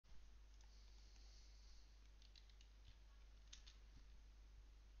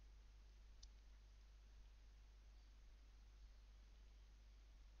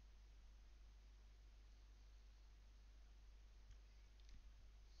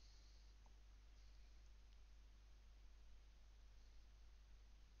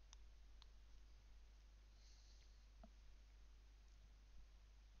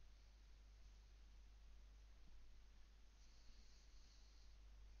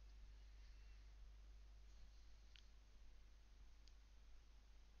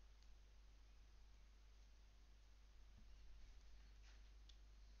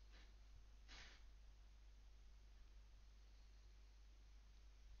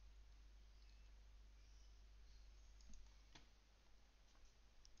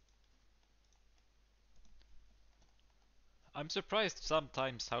I'm surprised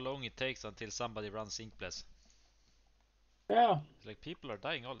sometimes how long it takes until somebody runs Inkbless. Yeah. It's like people are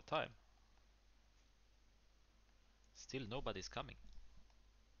dying all the time. Still nobody's coming.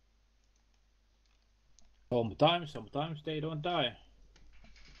 Sometimes they don't die.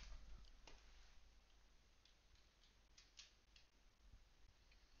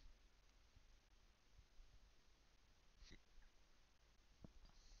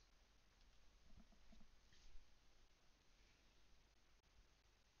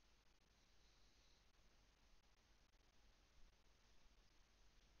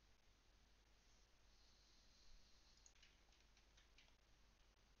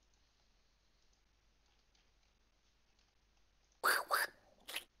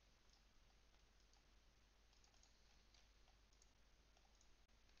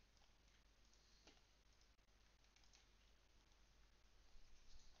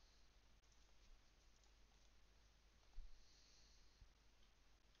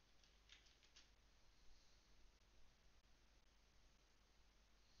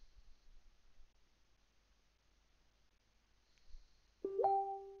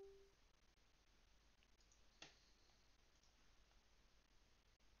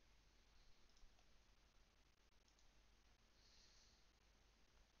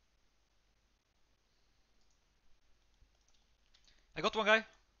 I got one guy!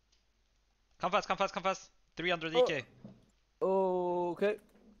 Come fast, come fast, come fast! 300 Oh, EK. okay.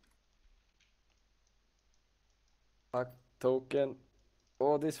 Fuck token.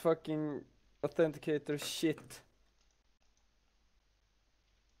 Oh, this fucking authenticator shit.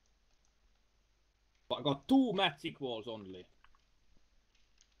 I got 2 magic walls only.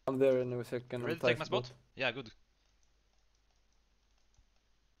 I'm there in a second. Ready I'm to take my tight spot? spot. Yeah, good.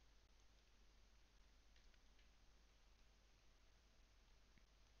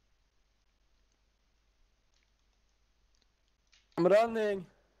 I'm running.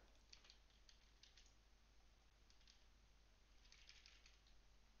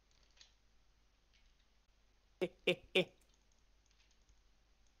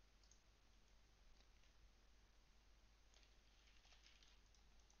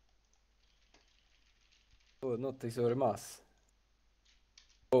 Oh, nothing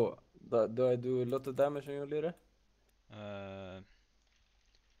Oh, do I do a lot of damage on your leader? Uh,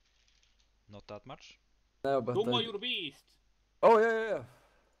 Not that much. No, but Tummo your beast! Oh, yeah.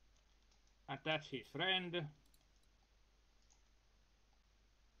 And that's his friend.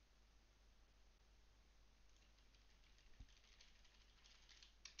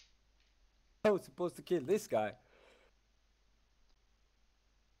 I was supposed to kill this guy.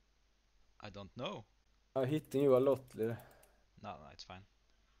 I don't know. I'm hitting you a lot, leader. No, it's fine.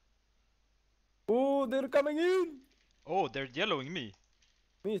 Oh, they're coming in! Oh, they're yellowing me!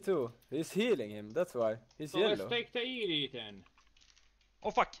 Me too. He's healing him, that's why. He's So let's yellow. take the ED then. Oh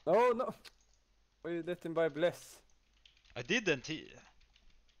fuck! Oh, no. Why you let him by bless? I didn't!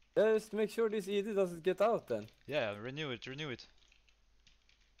 Just make sure this ED doesn't get out then. Yeah, renew it, renew it.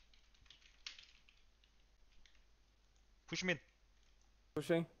 Push him in.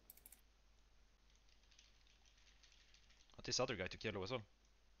 Pushing. Oh, this other guy took yellow as well.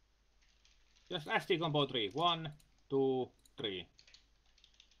 Just SD combo 3. 1, 2, 3.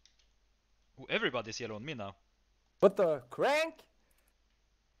 Oh, everybody's yellow on me now. What the crank?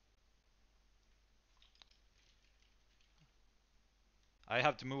 I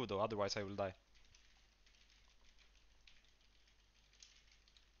have to move though, otherwise I will die.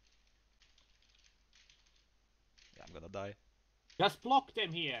 Yeah, I'm gonna die. Just block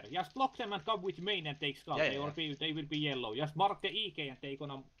them here. Just block them and come with main and take skull. Yeah, They will be yellow. Just mark the EK and they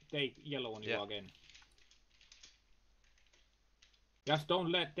gonna take yellow on you again. Just don't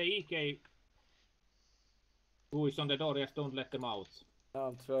let the EK who is on the door, just don't let them out.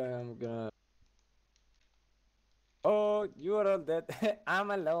 I'm trying, I'm gonna... Oh, you are all dead.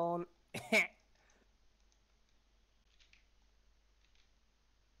 I'm alone.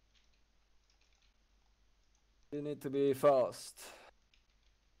 You need to be fast.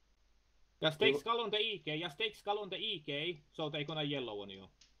 Just take skull on the EK. Just take skull on the EK, so they gonna yellow on you.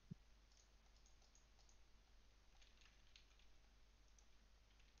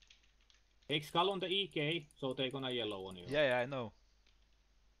 Take skull on the EK, so they gonna yellow on you. Yeah, I know.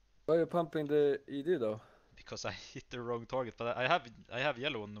 Why are you pumping the ED though? Because I hit the wrong target, but I have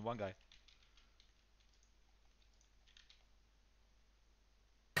yellow on one guy.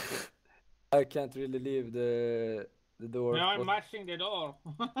 I can't really leave the door. Now I'm mashing the door.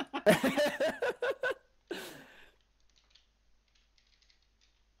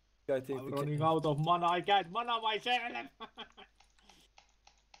 I'm running out of mana. I can't mana myself.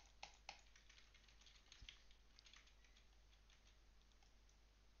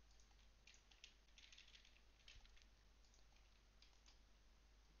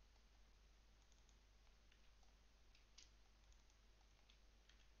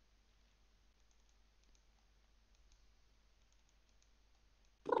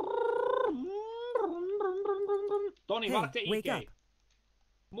 Tony, Hey, mark the wake EK. up.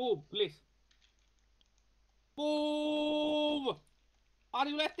 Move, please. Move! Are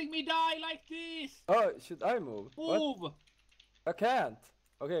you letting me die like this? Oh, should I move? What? Move! I can't.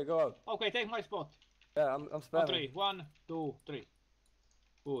 Okay, go out. Okay, take my spot. Yeah, I'm On spamming. 3. 1, 2, 3.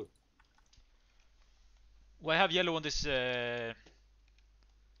 Good. Well, I have yellow on this.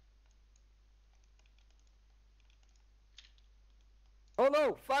 Oh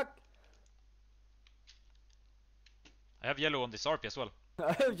no, fuck! I have yellow on this RP as well.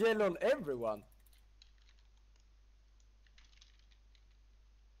 I have yellow on everyone.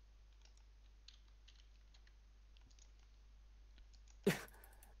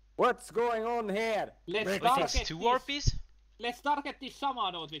 What's going on here? Let's Wait, target it's two this. RPs? Let's target this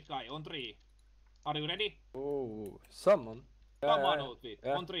Sama node with guy on 3. Are you ready? Oh, someone. Sama node with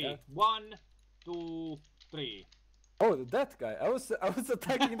yeah, on 3. yeah. 1, 2, 3. Oh, that guy. I was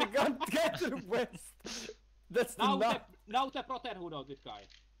attacking the gun guy to the west. That's the nut. Now the Brotherhood node with guy.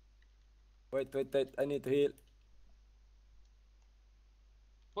 Wait. I need to heal.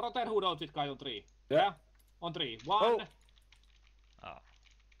 Brotherhood node with guy on 3. Yeah. Yeah? On 3. 1. Oh. Ah.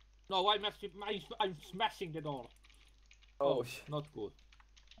 No, I'm smashing the door. Oh, Not good.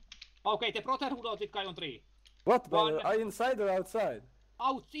 Okay, the Brotherhood node with guy on 3. what? One. Are you inside or outside?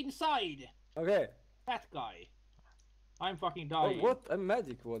 Out inside. Okay. That guy. I'm fucking Oh, dying. what? A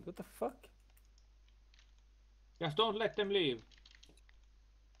magic wall. What the fuck? Just don't let them leave.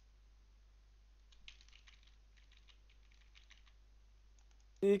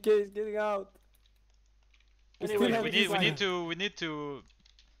 DK is getting out. Anyway, still have We this need to.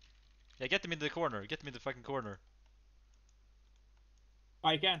 Yeah, get them in the corner. Get them in the fucking corner.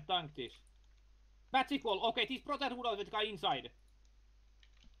 I can't tank this. Magic wall. Okay, this Brotherhood node with guy inside.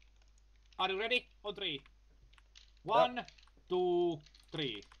 Are you ready? On 3. 1, 2,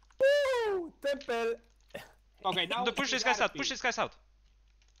 3. Woo! Temple! Okay, now No, push it is these guys out. RP. Push these guys out.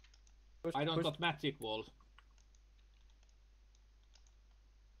 I don't got magic walls.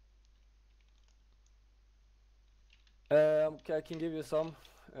 Okay, I can give you some.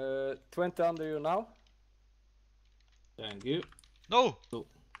 20 under you now. Thank you. No!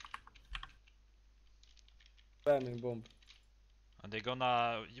 Spamming bomb. And they're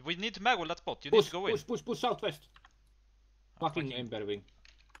gonna. We need to magwell that spot. You need to go in. Push southwest. Oh, Fucking Ember Wing.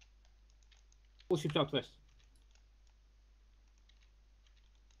 Push him southwest.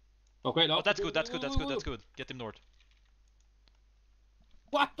 Okay, no. Oh, that's good. That's good. Get him north.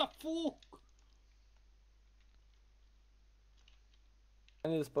 What the fuck? I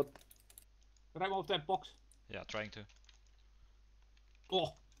need a spot. Remove that box. Yeah, trying to.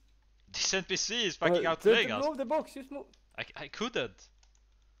 Oh, This NPC is fucking Just outplaying us. move the box, just move. I couldn't.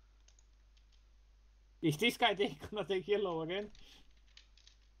 is this guy gonna take yellow again?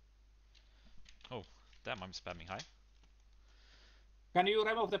 Oh, damn! I'm spamming high. Can you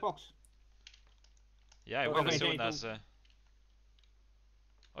remove the box? Yeah, I Okay, will as they soon do. as.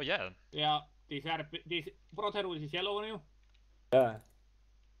 Oh yeah. Yeah, this Brotherhood is yellow on you. Yeah.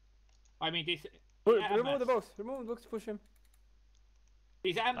 I mean this. Remove the box, push him.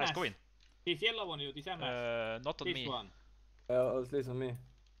 This MS. Nice, go in. This yellow on you. This MS. Not on this me. one. At least on me. Can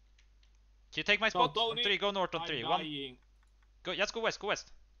you take my So, spot? Tony, On 3, go north on I'm 3. 1. dying. Go. Let's go west. Go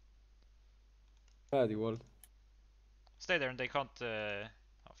west. Magic wall. Stay there, and they can't. Oh,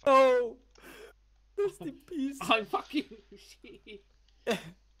 fuck. Oh! That's the piece. I'm fucking shit.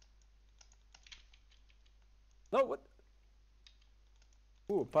 No, what?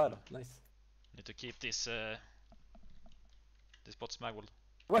 Ooh, para, nice. Need to keep this. This spot smaggled.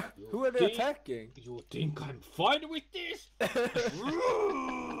 What? Who are they think- attacking? You think I'm fine with this?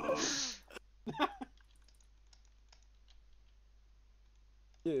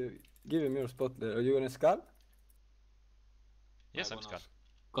 Give him your spot there. Are you gonna scalp? Yes, I I'm wanna scared.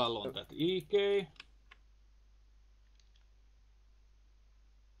 Skull on that EK.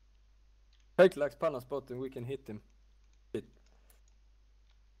 Take like Spanna spot and we can hit him. Shit.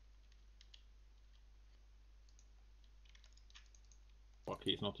 Fuck,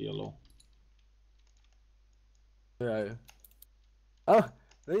 he's not yellow. Yeah. Oh,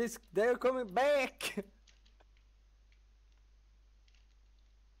 they're coming back!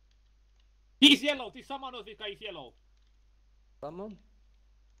 He's yellow! This someone else, this guy is yellow. Someone?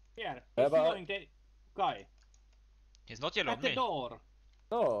 Here, Yeah, he's but- following the guy. He's not yellow At on the me. door.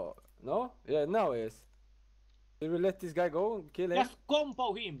 No, no? Yeah, now he is. Did we let this guy go and kill him? Just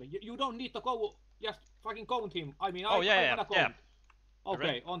combo him. You don't need to go. Just fucking count him. I mean, Oh, yeah, I'm yeah, gonna yeah. count.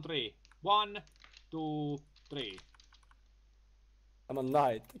 Okay, on 3. 1, 2, 3. I'm a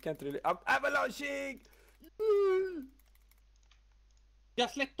knight. I can't really. I'm avalanching!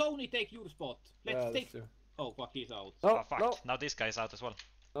 Just let Tony take your spot. Let's Yeah, take. that's true. Oh fuck, he's out. No, Oh fuck, no, now this guy's out as well.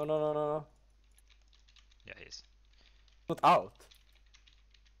 no. Yeah, he is. Not out.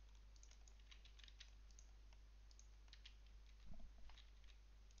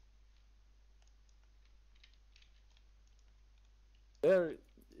 They're,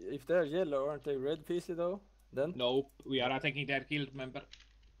 if they're yellow, aren't they red PC though? Then? Nope, we are attacking their guild member.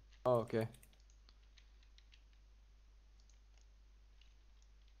 Oh, okay.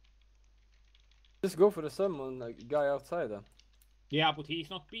 Just go for the summon guy outside then. Yeah, but he's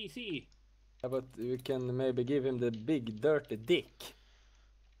not PC. Yeah, but we can maybe give him the big dirty dick.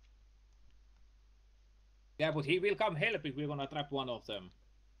 Yeah, but he will come help if we're gonna trap one of them.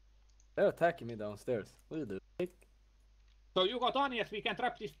 They're attacking me downstairs. What do you do? Dick? So you got Anias, we can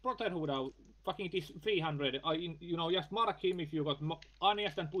trap this Brotherhood out. Fucking this 300. You know, just mark him if you got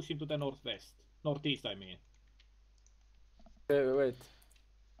Anias and push him to the northwest. Northeast, I mean. Okay, wait.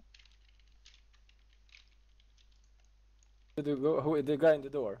 Did you go? Who, the guy in the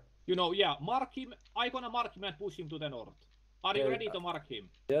door? You know, yeah, mark him. I gonna mark him and push him to the north. Are you Yeah, ready to mark him?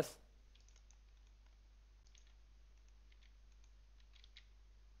 Yes.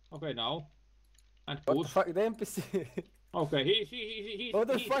 Okay, now. And What the push. fuck? The NPC. Okay, he's Oh,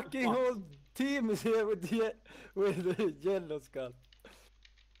 the he's fucking fucked. whole team is here with the yellow skull.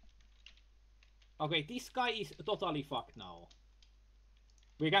 Okay, this guy is totally fucked now.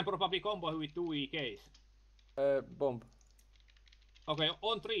 We can probably combo him with 2 EKs. Bomb. Okay,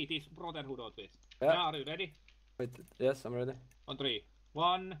 on 3, this Brotherhood outfit. Yeah. Yeah, are you ready? Wait, yes, I'm ready. On 3.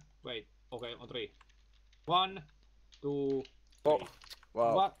 1, wait, okay, on 3. 1, 2, 3. Oh,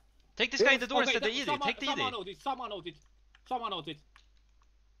 wow. What? Take this guy in the door Okay, instead of ED. Take the someone ED. knows it, someone knows it. Someone knows it.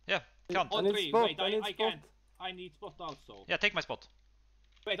 Yeah, count. On I need 3, spot, wait, I need I spot. can't. I need spot also. Yeah, take my spot.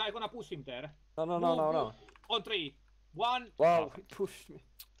 Wait, I'm gonna push him there. No. On 3. 1. Wow, he pushed me.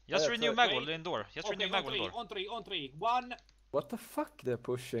 Just Yeah, renew so- Magwell in door. Just Okay, renew on Magwell 3, in door. on 3, on 3. 1. What the fuck they're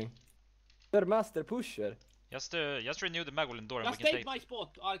pushing? They're master pusher. Just renew the Magwell in door and Just we can take take. my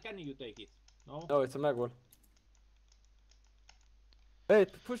spot. Can you take it? No? No, it's a magwell. Hey,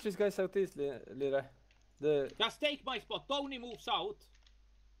 push this guy southeast, Lira. The Just take my spot. Tony moves out.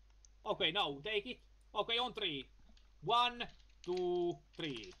 Okay, now take it. Okay, on 3. 1, 2,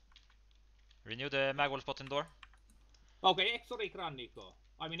 3. Renew the Magwell spot in door. Okay, Exoric run, Nico.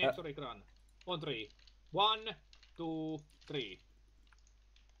 I mean Exoric run. On 3. 1, 2, 3.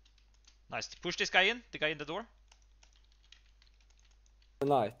 Nice. Push this guy in. The guy in the door.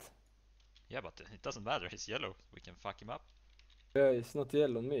 knight. Yeah, but it doesn't matter. He's yellow. We can fuck him up. Yeah, it's not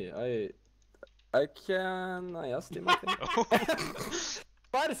yellow on me. I can. I asked him. I think. Oh.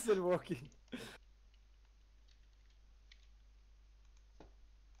 Parcel walking.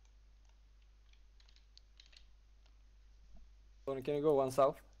 Tony, can you go one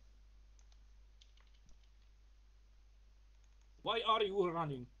south? Why are you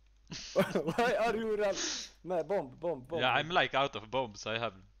running? Why are you running? Man, bomb. Yeah, I'm like out of bombs. I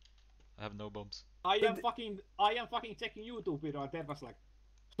have no bombs. I am fucking checking YouTube video and there was like,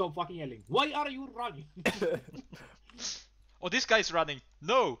 stop fucking yelling. Why are you running? Oh, this guy's running.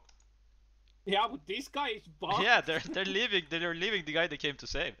 No. Yeah, but this guy is bad. Yeah, they're leaving. They're leaving the guy they came to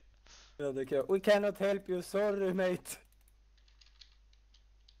save. Yeah, they can. We cannot help you. Sorry, mate.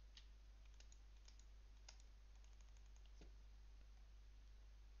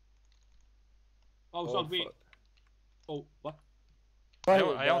 Oh, so we. Oh, what? I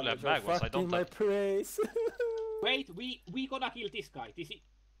only have Magwells, I don't my have- praise. Wait, we gonna kill this guy.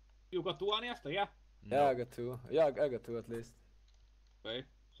 You got 2 Aniasta, yeah? Yeah, I got 2. Yeah, I got 2 at least. Okay,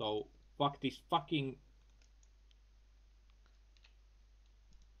 so fuck this fucking.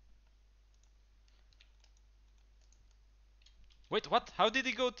 Wait, what? How did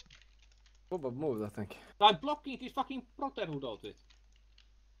he go? Bob moved, I think. I'm blocking this fucking Brotherhood outfit.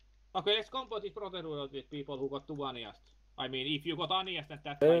 Okay, let's combo this Brotherhood outfit people who got 2 Aniast. I mean, if you got Aniast and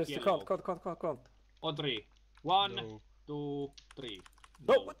that guy There's the yellow. count. On 3. 1, No. 2, 3.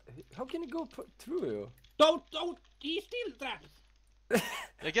 No, what? How can he go through you? Don't! He's still trapped!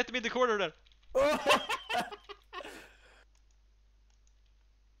 Yeah, get him in the corner there.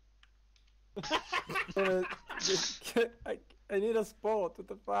 I need a spot. What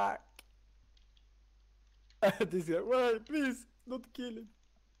the fuck? This guy, wait, please, not kill him.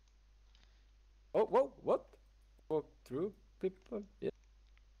 Oh, whoa, what? Walk through people?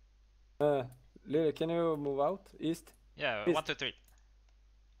 Yeah. Lily, can you move out east? Yeah, Please. 1, 2, 3.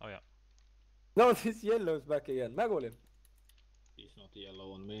 Oh yeah. No, this yellow is back again. Magwell him. He's not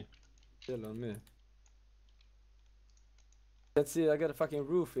yellow on me. Yellow on me. Let's see, I got a fucking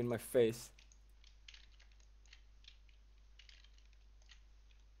roof in my face.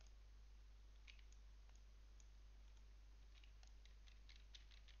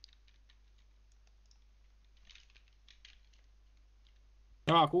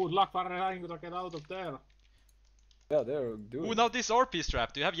 Yeah, good luck for trying to get out of there. Yeah, they're doing. Ooh, now this RP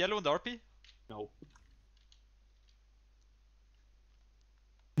strap. Do you have yellow on the RP? No.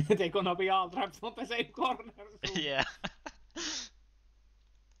 They're gonna be all trapped on the same corner soon. Yeah.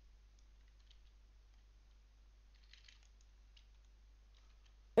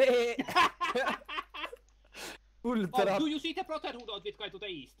 Hey! Ultra. Oh, do you see the Brotherhood outfit guy to the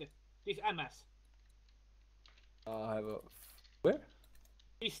east? This MS. I have a... Where?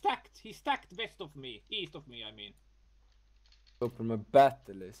 He's stacked west of me. East of me, I mean. Open my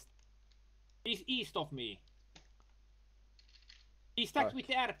battle list. He's east of me. He's stacked with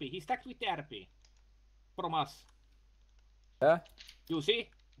the RP. He's stacked with the RP. From us. Yeah? You see?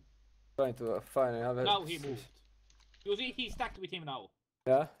 Trying to finally have a... Now he moved. You see, he's stacked with him now.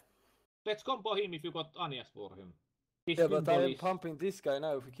 Yeah? Let's combo him if you got Anias for him. His Yeah, but I symbol am is... pumping this guy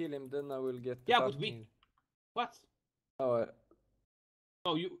now. If we kill him, then I will get the Yeah, but fucking... What? Oh,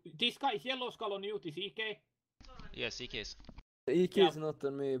 So you... This guy is yellow skull on you, this EK? Yes, EKs. the EK Yeah. is not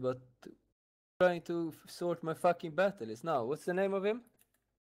on me, but... Trying to sort my fucking battle list now. What's the name of him?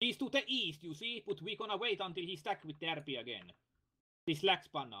 He's to the east, you see? But we're gonna wait until he's stacked with the RP again. This lag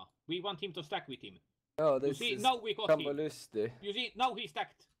spanner. We want him to stack with him. Oh, You this see, is now we got him. Kambalusti. You see, now he's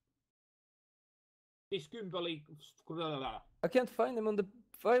stacked. This Gymbali... I can't find him on the...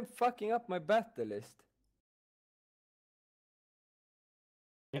 I'm fucking up my battle list.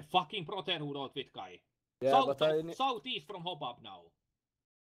 The fucking Brotherhood outfit guy. Yeah, South, but I... southeast from Hobab now.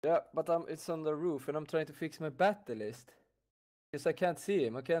 Yeah, but it's on the roof and I'm trying to fix my battle list. Because I can't see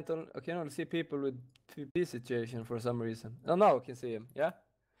him. I can only see people with PvP situation for some reason. Oh, now I can see him. Yeah?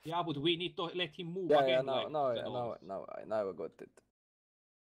 Yeah, but we need to let him move Yeah, again. now, like now, the now, north. now I got it.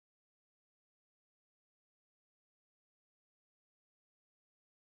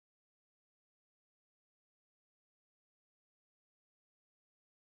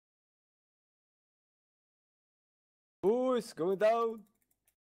 Oh, it's going down.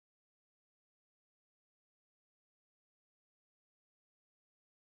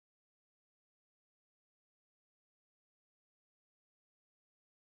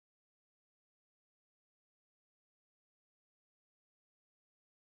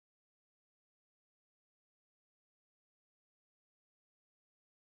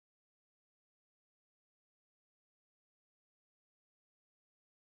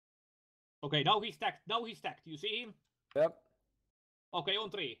 Okay, now he's stacked. Now he's stacked. You see him? Yep. Okay,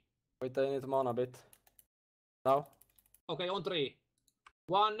 on 3. Wait, I need to mana a bit. Now? Okay, on 3.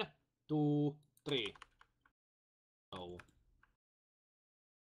 1, 2, 3. No.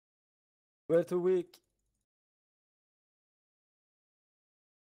 We're too weak.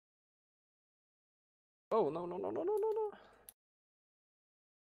 Oh, no, no, no, no, no, no, no.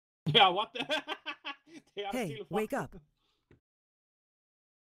 Yeah, what? They are Hey, still wake up.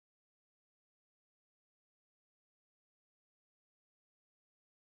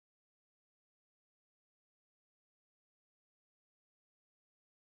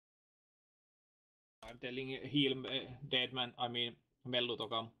 I'm telling you, heal dead man. I mean, Mellu to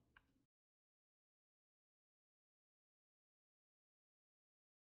come.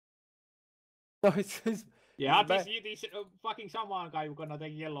 No, it's Yeah, back. this fucking someone guy who gonna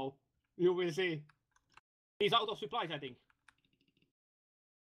take yellow. You will see. He's out of supplies, I think.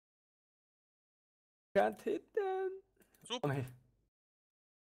 Can't hit them. Super. Okay.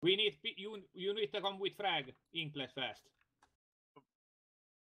 We need you need to come with frag Inkles fast.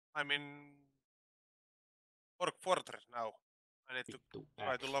 I'm in Orc Fortress now. I need to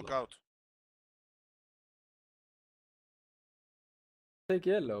try to log out. Take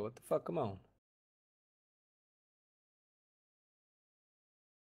yellow. What the fuck? Come on.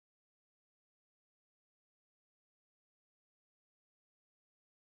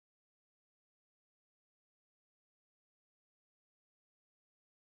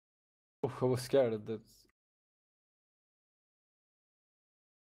 Oh, I was scared of that.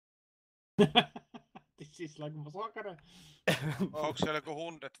 This is like massacre. Onko siellä joku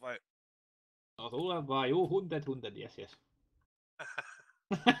hundet vai? No tulee vaan, juu, hundet, yes, yes.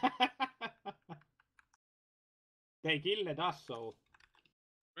 They killed us, so...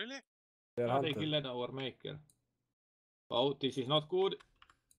 Really? They're Yeah, they hunted. killed our maker. Oh, this is not good.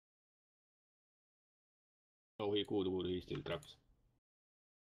 Oh, he good, he still traps.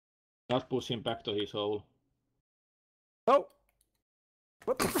 Just push him back to his hole. Oh!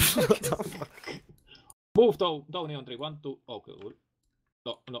 What the fuck? Move down on 3, 1, 2, okay.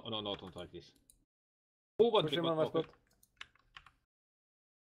 No, not like this. Move on Push 3, him on my okay. spot.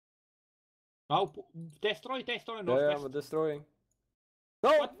 Now, destroy Yeah, northwest. I'm destroying.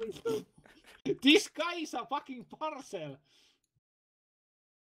 No! What? This guy is a fucking parcel!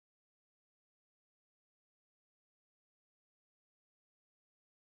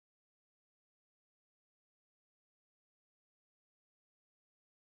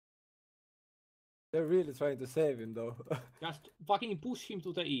 They're really trying to save him though. Just fucking push him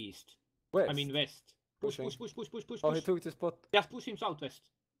to the east. West. I mean west. Push, Pushing. push. Oh, he took the spot. Just push him southwest.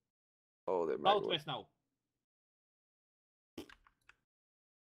 Oh, they're Southwest now.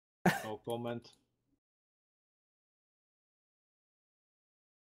 No comment.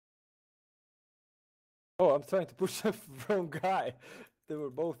 Oh, I'm trying to push the wrong guy. They were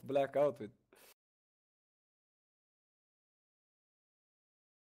both black out with.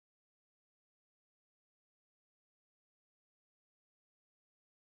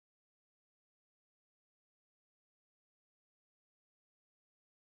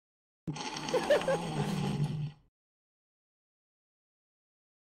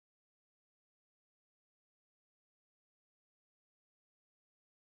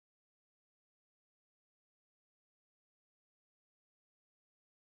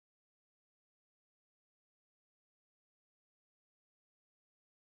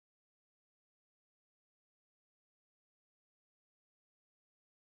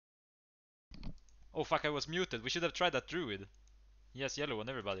 Oh fuck, I was muted. We should have tried that druid. He has yellow on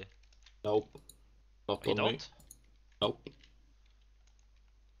everybody. Nope. Not You on me. don't? Nope.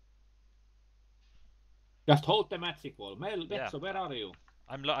 Just hold the magic wall. Mel, Yeah. Betso, where are you?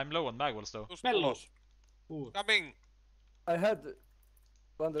 I'm low on mag walls though. Just Mello. tulos. Ooh. Coming. I had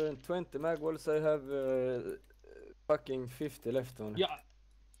 120 mag walls. I have fucking 50 left on. Yeah.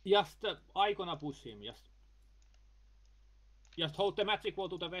 Just I gonna push him. Just hold the magic wall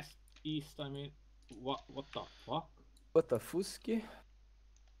to the west east. I mean, what the fuck? What the fusky?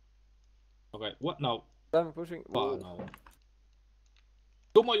 Okay, what now? I'm pushing. Oh Whoa. no.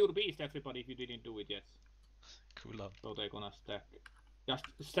 Summon your beast, everybody, if you didn't do it yet. Cool up. So they're gonna stack. Just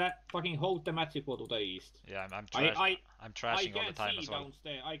fucking hold the magic wall to the east. Yeah, I'm I trashing all the can't time see as well.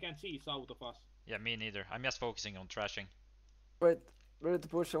 downstairs. I can see south of us. Yeah, me neither. I'm just focusing on trashing. Wait, ready to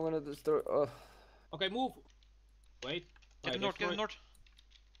push. I'm gonna destroy. Oh. Okay, move. Wait. Get I him north, get him destroy- north.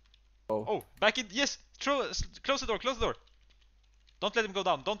 Oh. Oh, back in. Yes! Close the door, close the door. Don't let him go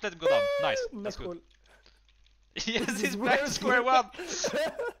down, don't let him go down. Nice, that's good. Yes, he's back to square one.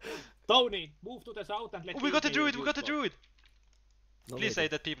 Tony, move to the south and let Oh, we got the DK druid, we use got the spot. druid. No, Please wait. say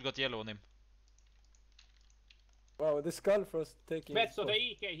that people got yellow on him. Wow, the skull frost taking. Betso, the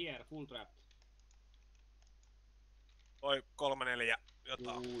EK here, full trap. Oi, 3-4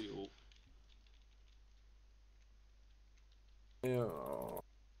 jotain. Juu. Yeah.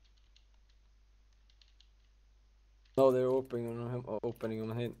 No, they're opening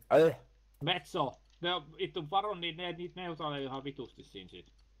on him. Aye. Betso, vittu varon niitä neutraaleja ihan vitusti siinä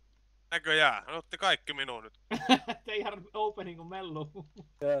sit. Näköjään, ne otti kaikki minun nyt. They are opening on Mellu.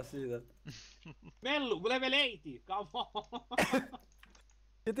 Yeah, I see that. Mellu, level 80, come on.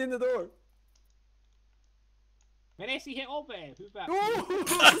 Get in the door. Mene siihen oveen, hyvä.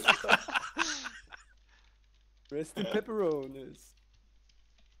 Rest the pepperonis.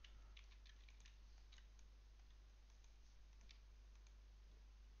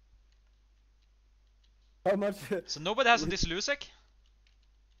 How much? So nobody has this Lusek?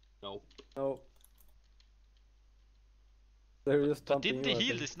 No. No. They're just So pumping didn't he you, I heal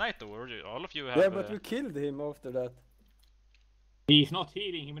think. this night though? Or all of you have... Yeah, but we killed him after that. He's not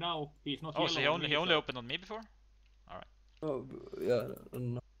healing him now. He's not Oh, so yellow on he me, only so- opened on me before? Oh, yeah.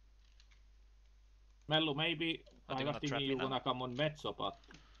 No. Mellu, maybe Are I they was gonna thinking trap me you now? gonna come on Metso, but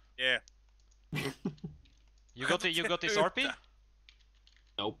Yeah. You got this RP?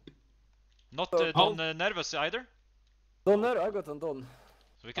 nope. Not Oh. Don Nervous either? Donner, I got on Don.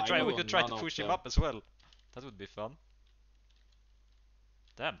 So we could I try. We know could try to none of push him them. up as well. That would be fun.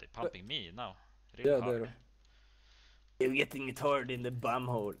 Damn, they're pumping me now. Really Yeah, hard. they're. You're getting it hard in the bum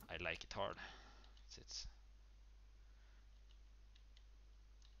hole. I like it hard. It's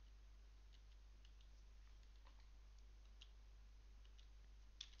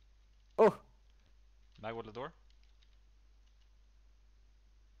Oh! mag wall the door.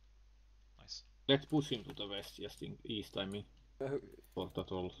 Nice. Let's push him to the west, just in east, I mean, for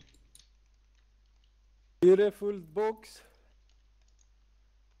that all. Beautiful box.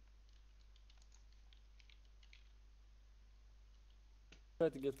 Try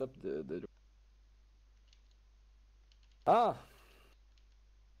to get up the. Ah!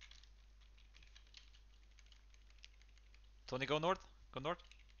 Tony, go north. Go north.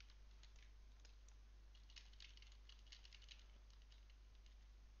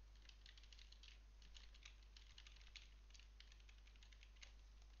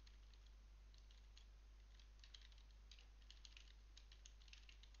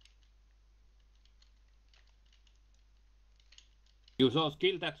 You saw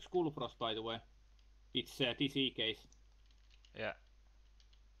kill that Skull Frost, by the way. It's TC case. Yeah.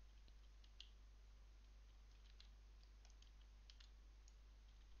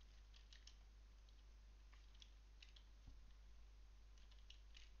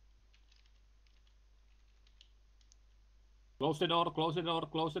 Close the door, close the door,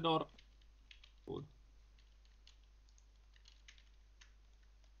 close the door. Good.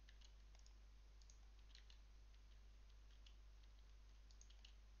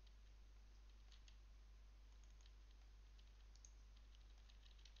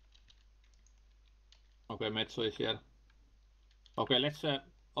 Okay, Metso is here. Okay, let's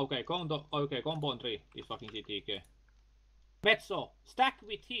okay, compound 3 is fucking CTK. Metso, stack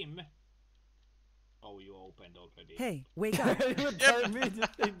with him. Oh, you opened already. Hey, wake up. You die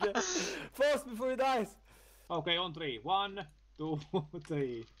immediately. Fast before he dies. Okay, on 3. 1, 2,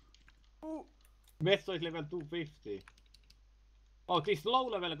 3. Ooh. Metso is level 250. Oh, this low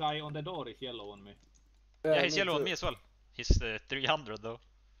level guy on the door is yellow on me. Yeah, he's me yellow on too. me as well. He's 300 though.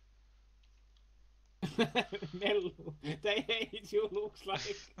 Nellu, they hate you looks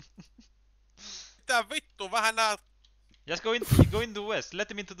like. Mitä vittu, vähän nää... Just go in the west. Let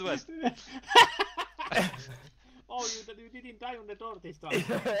him into the west. Oh, you didn't die on the door this time.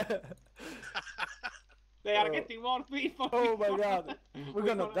 They are getting more people. Oh my god. We're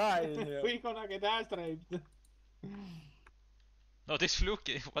gonna die in here. We're gonna get ass raped. No, this fluke.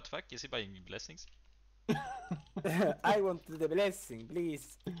 What the fuck? Is he buying blessings? I want the blessing,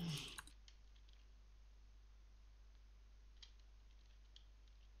 please.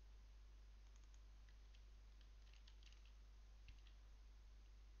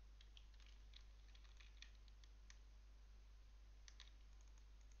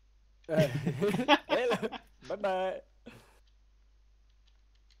 Hello. Bye bye.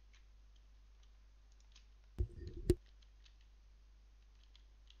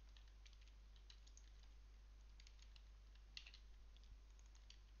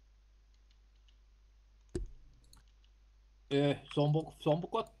 Some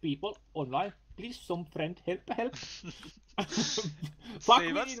got people online. Please, some friend, help. Fuck, we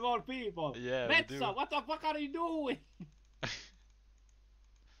Save us? need more people. Yeah, we do. Metsa, what the fuck are you doing?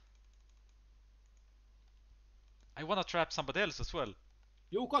 I wanna trap somebody else as well.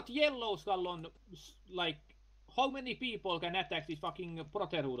 You got yellow skull on, like, how many people can attack this fucking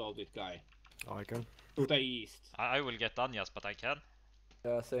Brotherhood of this guy? I can. To the east. I will get Anya's, but I can.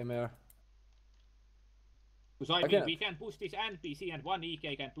 Yeah, same here. Because I mean, can't. we can push this NPC and one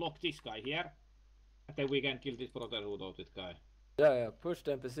EK can block this guy here. And then we can kill this Brotherhood of this guy. Yeah, push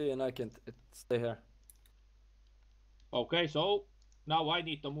the NPC and I can stay here. Okay, so now I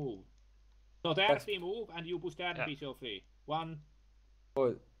need to move. So the That's- RP move and you push the NPC of 3. 1.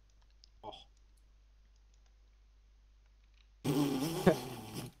 Oh,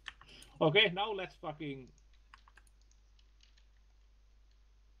 Okay, now let's fucking...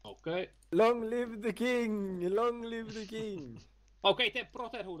 Okay. long live the king! Long live the king! Okay, the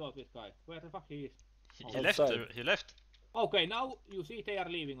Brotherhood of this guy. Where the fuck he is? He left. Outside. He left. Okay, now you see they are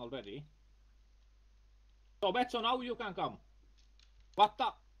leaving already. So Metso, now you can come. What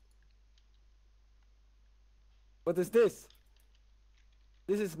the... What is this?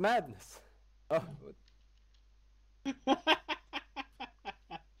 This is madness. Oh,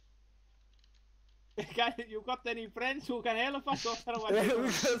 You got any friends who can help us? Or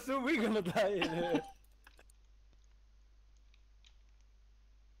so we're gonna die in here.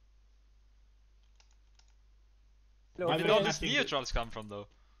 No, I Where did mean, all I these think neutrals come from though?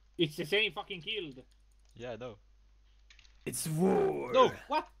 It's the same fucking guild. Yeah, I know. it's war. No!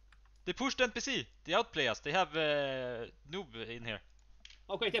 What? They pushed NPC. They outplay us. They have noob in here.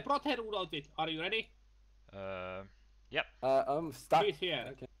 Okay, the Brotherhood outfit. Are you ready? Yep. I'm stuck. He's here.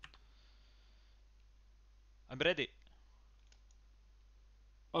 Okay. I'm ready.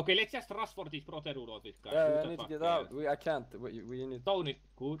 Okay, let's just rush for this Brotherhood outfit guy. Yeah, Who I the need to fuck get cares? out. I can't. We need. Tony,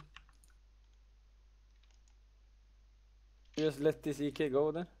 good. Just let this EK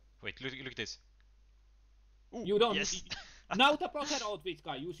go then. Wait, look at this. Ooh, You don't. Yes. Now the Brotherhood outfit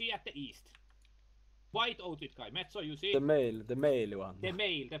guy. You see at the east. White outfit guy. Metso, you see? The male one. The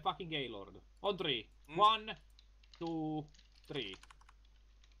male, the fucking Gaylord. On 3. Mm. 1, 2, 3.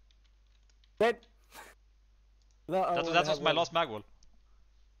 Dead. No, I only That was have my one. last mag wall.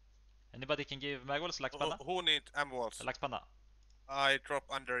 Anybody can give mag walls? Lax panna? Who need emeralds? Lax panna. I drop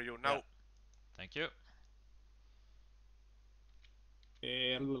under you now. Yeah. Thank you.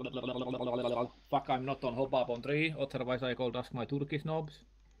 Fuck, I'm not on hop up on 3, otherwise I could ask my Turkish knobs.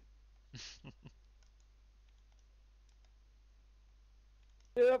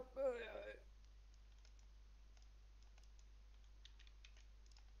 Yep.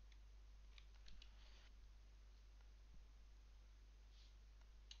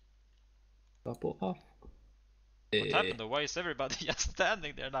 Couple off. What happened though? Why is everybody just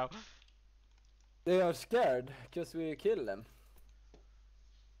standing there now? They are scared because we kill them.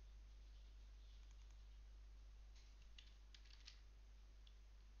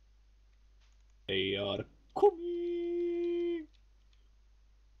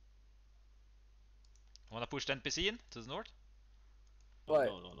 push the NPC in to the north? Why?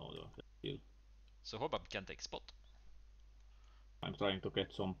 No. Still. So Hobab can take spot. I'm trying to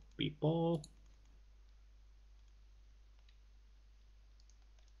get some people.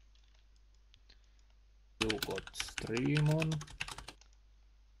 You got stream on.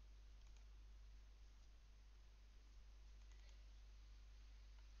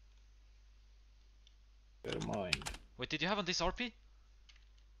 Never mind. Wait, did you have on this RP?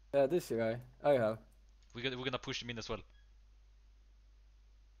 Yeah, this guy. I have. We're gonna push him in as well.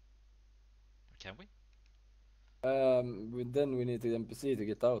 Can we? Then we need the NPC to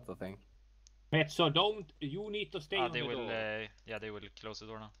get out, I think. So don't. You need to stay on they the will. door. Yeah, they will close the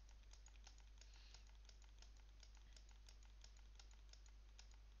door now.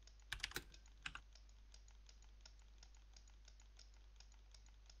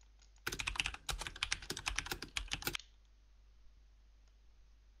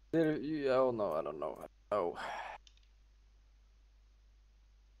 Oh no, I don't know. Oh.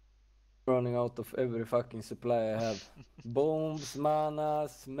 Running out of every fucking supply I have. Bombs,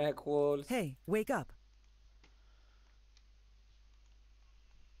 manas, mech walls. Hey, wake up.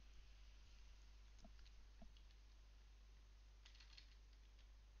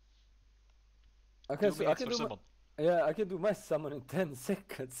 I can do my summon in 10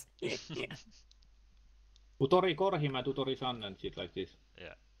 seconds. Tutori Korhima, Tutori Sun and shit like this.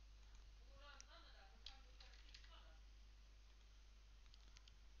 Yeah.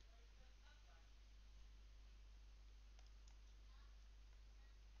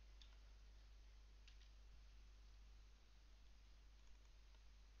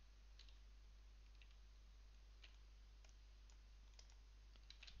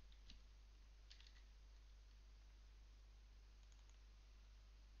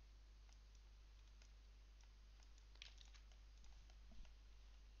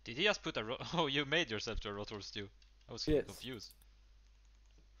 Did he just put a oh, you made yourself to a Rotor stew. I was Yes. confused.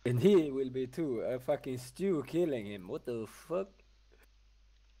 And he will be too. A fucking stew killing him. What the fuck?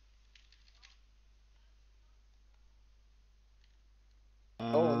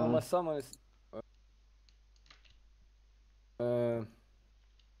 Oh no, my summon is...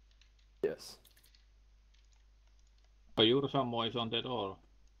 yes. But your summon is on the door.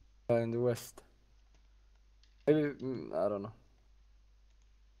 In the west. Maybe, I don't know.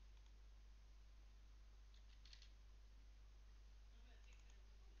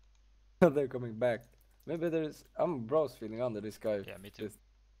 They're coming back. Maybe there's... I'm browse feeling under this guy. Yeah, me too.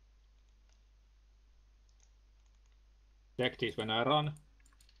 Check this when I run.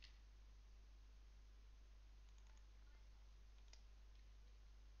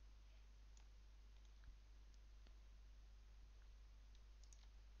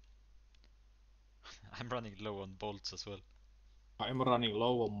 I'm running low on bolts as well. I'm running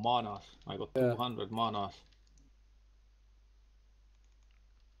low on manas. I got 200 manas.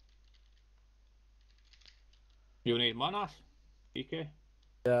 You need manas? PK?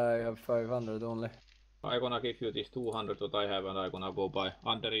 Yeah, I have 500 only. I'm gonna give you this 200 that I have and I'm gonna go by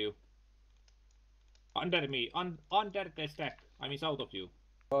under you. Under me, under the stack. I mean south of you.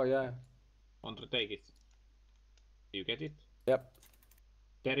 Oh yeah. Want to take it? Do you get it? Yep.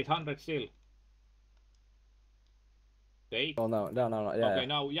 There is 100 still. Take. Oh no, yeah. Okay,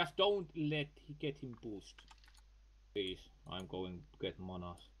 now just don't let get him boost. Please, I'm going to get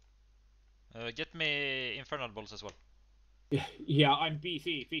manas. Get me infernal balls as well. Yeah, I'm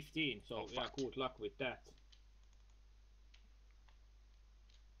PC 15, so yeah, fuck. good luck with that.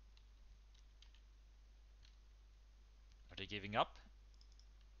 Are they giving up?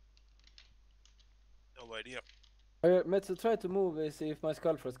 No idea. Metsu, try to move and see if my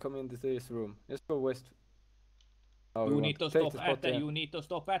Skullfrost come into this room. Just go west. Oh, You need to stop you need to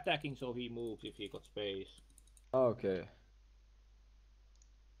stop attacking so he moves if he got space. Okay.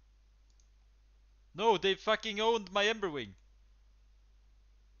 No, they fucking owned my Emberwing.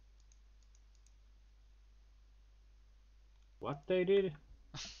 What they did?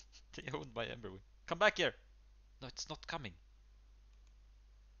 They owned my Emberwing. Come back here. No, it's not coming.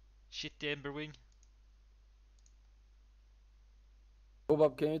 Shitty Emberwing. Oh,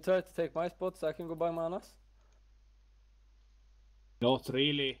 Bob, can you try to take my spot so I can go buy manas? Not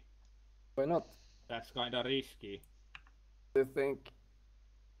really. Why not? That's kinda risky. Do you think?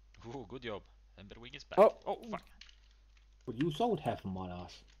 Ooh, good job. Emberwing is back. Oh fuck. But you don't have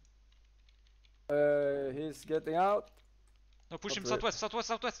manas. He's getting out. No, push him southwest, southwest,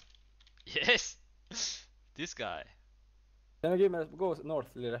 southwest. Yes. This guy. Can you give me go north,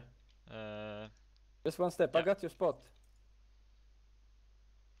 Lire? Just one step. Yeah. I got your spot.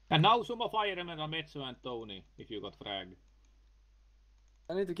 And now some of firemen are Metso and Tony, if you got frag.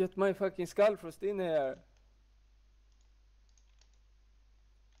 I need to get my fucking Skullfrost in here.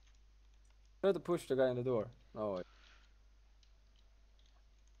 Try to push the guy in the door. No way.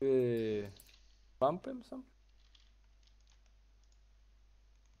 We bump him some?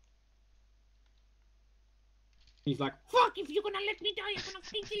 He's like, fuck, if you're gonna let me die, I'm gonna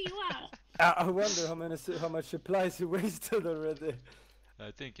fucking kill you all. I wonder how much supplies he wasted already.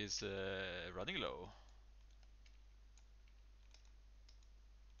 I think he's running low.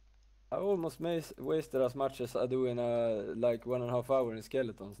 I almost wasted as much as I do in like 1.5 hours in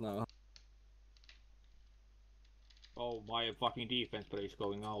skeletons now. Oh, my fucking defense play is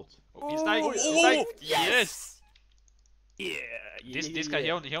going out. Oh, he's dying! He's dying! Yes! Yeah! This guy,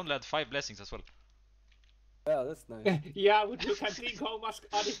 he only had 5 blessings as well. Yeah, that's nice. Yeah, but you can think how much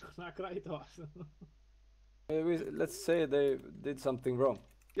Adikona cried to us. Let's say they did something wrong.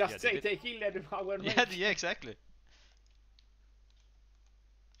 Just say they killed our mate. Yeah, exactly.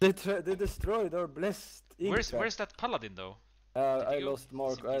 They destroyed our blessed ink Where's that paladin though? I lost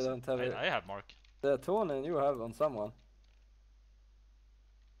Mark. I don't have it. I have Mark. The Tony you have on someone.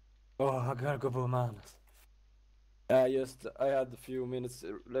 Oh, I gotta go bananas. I had a few minutes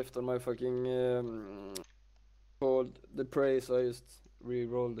left on my fucking called the prey, so I just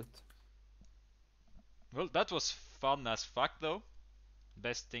re-rolled it. Well, that was fun as fuck though.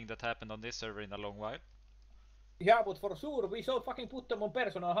 Best thing that happened on this server in a long while. Yeah, but for sure we should fucking put them on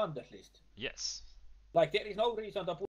personal hunters list. Yes. Like there is no reason to put